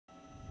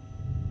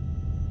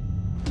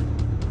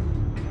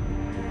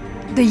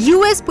The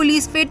US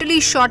police fatally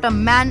shot a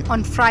man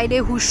on Friday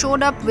who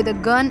showed up with a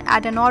gun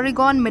at an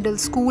Oregon middle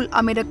school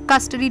amid a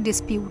custody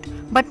dispute,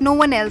 but no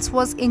one else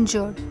was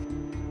injured.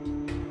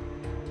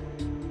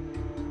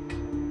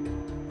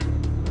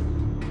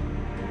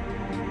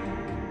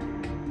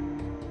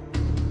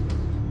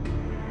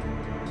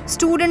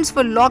 Students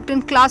were locked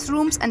in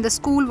classrooms and the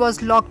school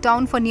was locked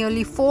down for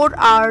nearly 4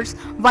 hours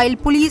while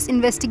police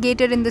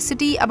investigated in the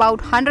city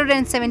about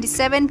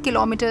 177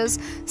 kilometers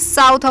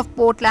south of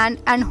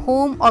Portland and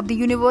home of the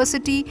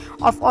University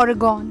of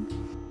Oregon.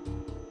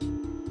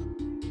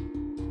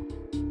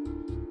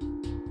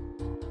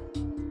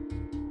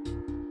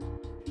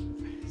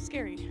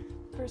 Scary.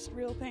 First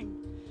real thing.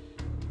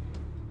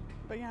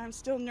 But yeah, I'm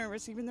still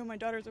nervous even though my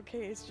daughter's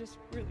okay. It's just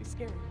really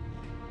scary.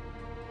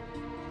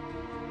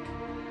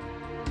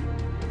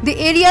 The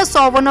area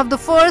saw one of the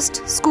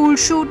first school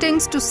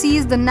shootings to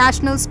seize the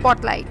national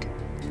spotlight.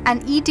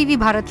 An ETV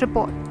Bharat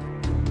report.